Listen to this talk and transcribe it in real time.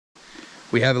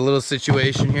We have a little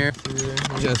situation here,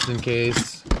 just in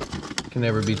case. Can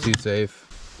never be too safe.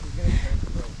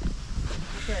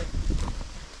 Okay.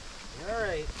 You're all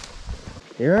right.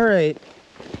 You're all right.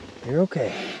 You're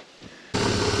okay.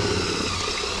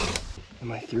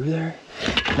 Am I through there?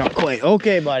 Not quite.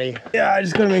 Okay, buddy. Yeah, I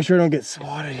just gotta make sure I don't get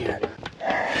swatted here.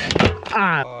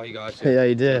 Ah! Oh, you got you. Yeah,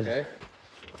 you did. Okay.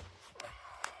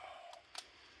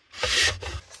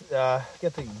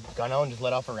 Get the gun out and just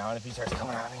let off a round if he starts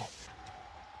coming at me.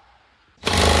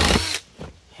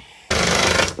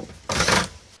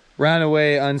 Ran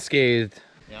away unscathed.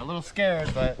 Yeah, a little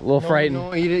scared, but a little frightened.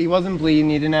 No, he wasn't bleeding.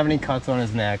 He didn't have any cuts on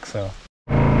his neck, so.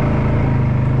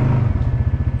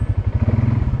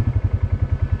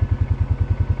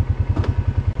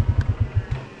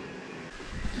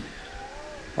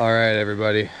 All right,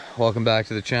 everybody. Welcome back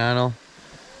to the channel.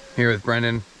 Here with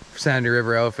Brendan, Sandy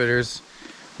River Outfitters.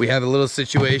 We have a little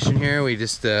situation here. We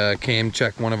just came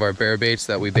check one of our bear baits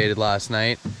that we baited last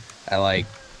night at like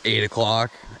 8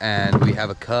 o'clock, and we have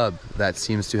a cub that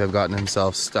seems to have gotten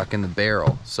himself stuck in the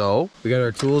barrel. So we got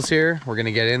our tools here. We're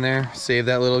gonna get in there, save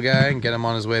that little guy, and get him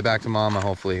on his way back to mama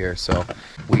hopefully here. So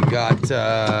we got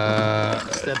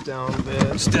Step down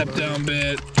bit. step down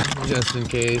bit, just in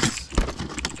case.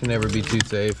 Can never be too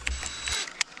safe.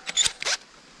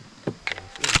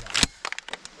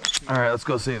 All right, let's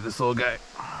go save this little guy.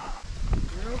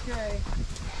 You're okay.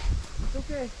 It's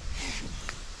okay.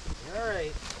 You're all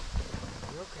right.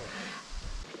 You're okay.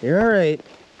 You're all right.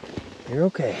 You're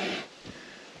okay.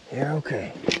 You're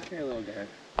okay. Okay, little guy.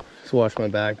 Just watch my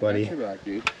back, buddy. Watch your back,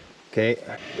 dude. Okay.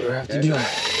 We have to do it.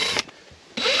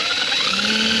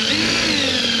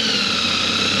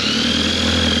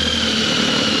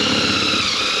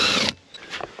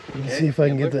 Let me see if I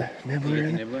can get the nibbler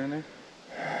in. Nibbler in there?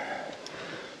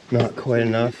 Not quite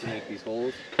enough. Make these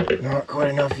holes. Not quite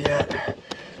enough yet.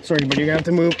 Sorry, but you're gonna have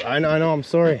to move. I know, I'm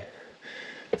sorry.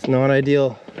 It's not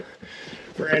ideal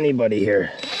for anybody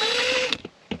here.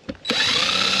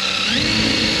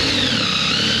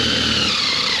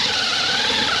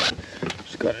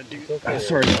 Just gotta do. Okay.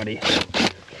 Sorry, buddy.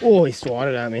 Oh, he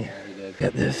swatted at me. Yeah, he did.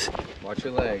 Get this. Watch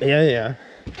your leg. Yeah.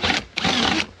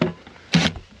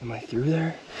 Am I through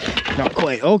there? Not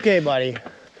quite. Okay, buddy.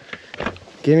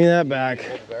 Give me that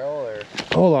back. Barrel or?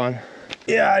 Hold on.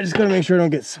 Yeah, I just gotta make sure I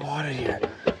don't get swatted here.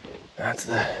 That's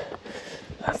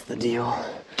the deal.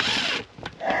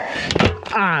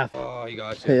 Ah! Oh, you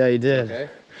got you. Yeah, you did. Okay.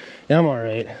 Yeah, I'm all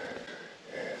right.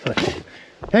 But,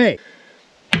 hey!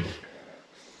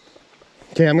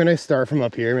 Okay, I'm gonna start from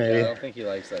up here, maybe. Yeah, I don't think he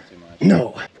likes that too much.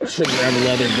 No. Should grab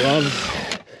leather gloves.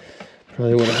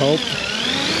 Probably would have helped.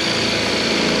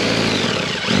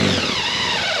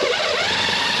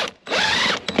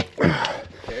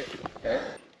 Okay.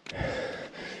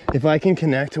 If I can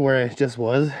connect to where I just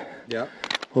was, Yeah.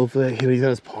 hopefully he's got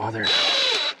his paw there.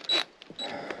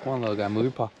 Come on, little guy, move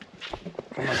your paw.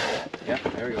 Come on. Yeah,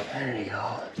 there we go. There you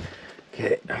go.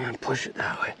 Okay, I'm gonna push it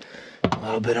that way. A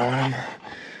little bit on him.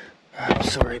 I'm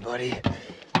sorry, buddy.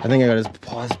 I think I got his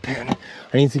paws pinned.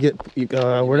 I need to get,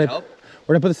 where'd I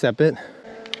put the step bit?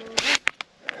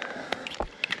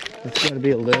 It's gotta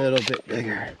be a little bit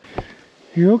bigger.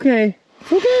 You're okay.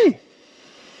 It's okay.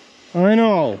 I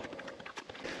know.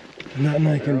 Nothing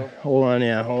I can, hold on,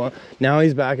 yeah, hold on. Now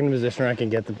he's back in position where I can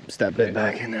get the step bit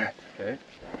back in there. Okay.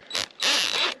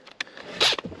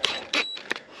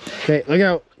 Okay, look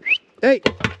out. Hey.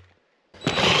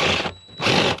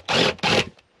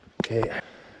 Okay.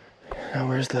 Now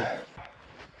where's the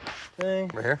thing?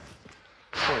 Right here?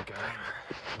 Poor guy.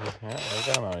 Yeah, I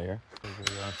got him out of here. We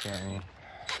don't see any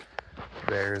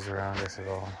bears around us at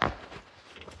all.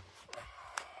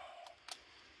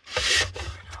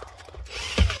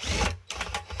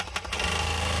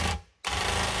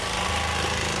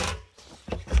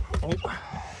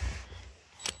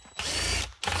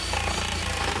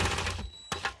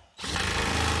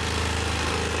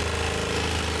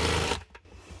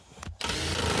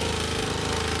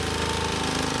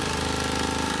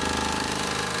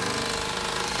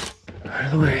 Out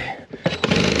of the way.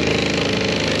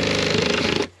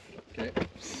 Okay,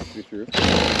 be through.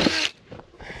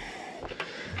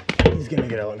 He's gonna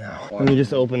get out now. Let me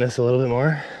just open this a little bit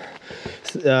more.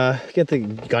 Get the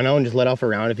gun out and just let off a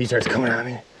round if he starts coming at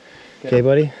me. Okay,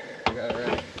 buddy? I got it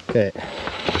ready. Okay.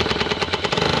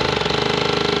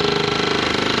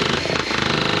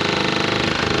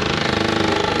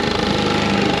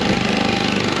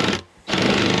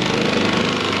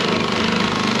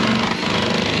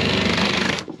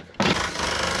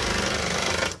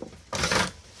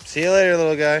 See you later,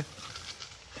 little guy.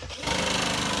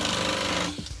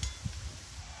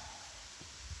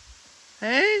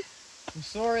 Hey? I'm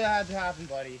sorry that had to happen,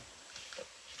 buddy.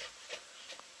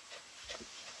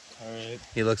 All right.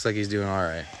 He looks like he's doing all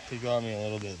right. He got me a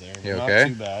little bit there. You Not okay?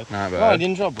 too bad. Not Oh, I bad.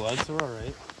 didn't draw blood, so we're all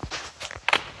right.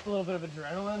 A little bit of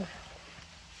adrenaline.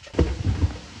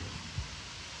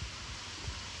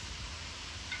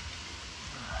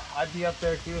 I'd be up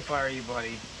there too if I were you,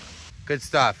 buddy. Good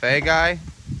stuff, eh, guy?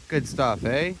 Good stuff,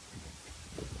 eh?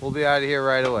 We'll be out of here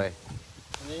right away.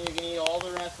 And then you can eat all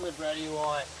the rest of the bread you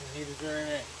want, because you deserve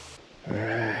it.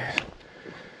 Alright.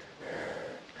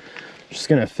 Just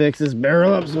gonna fix this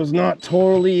barrel up so it's not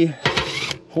totally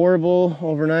horrible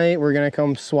overnight. We're gonna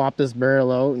come swap this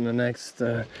barrel out in the next,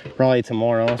 probably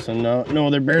tomorrow, so no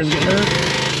other bears get hurt.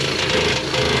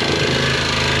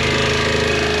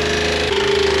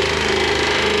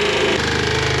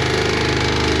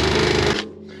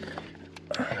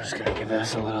 I'm just gonna give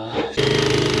this a little.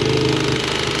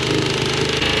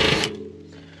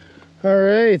 All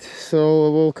right,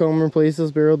 so we'll come replace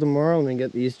this barrel tomorrow. Let me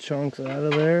get these chunks out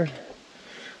of there.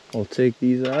 I'll take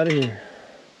these out of here.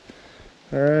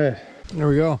 All right. There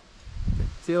we go.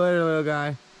 See you later, little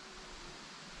guy.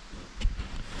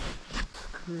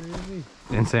 Crazy.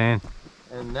 Insane.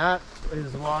 And that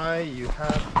is why you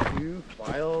have to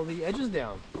file the edges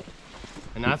down.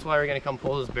 And that's why we're gonna come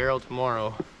pull this barrel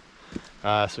tomorrow.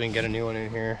 So we can get a new one in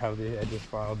here, have the edges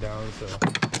filed down so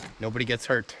nobody gets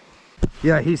hurt.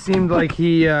 Yeah, he seemed like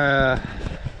he ran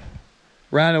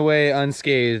away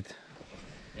unscathed.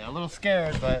 Yeah, a little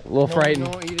scared, but a little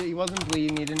frightened. No, he wasn't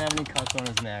bleeding. He didn't have any cuts on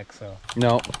his neck, so.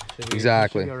 No,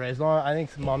 exactly. Should be all right. As long, I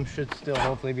think Mom should still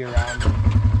hopefully be around.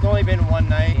 It's only been one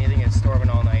night. I think it's storming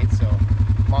all night, so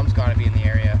Mom's got to be in the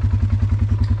area.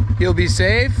 He'll be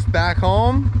safe back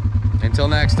home. Until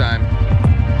next time.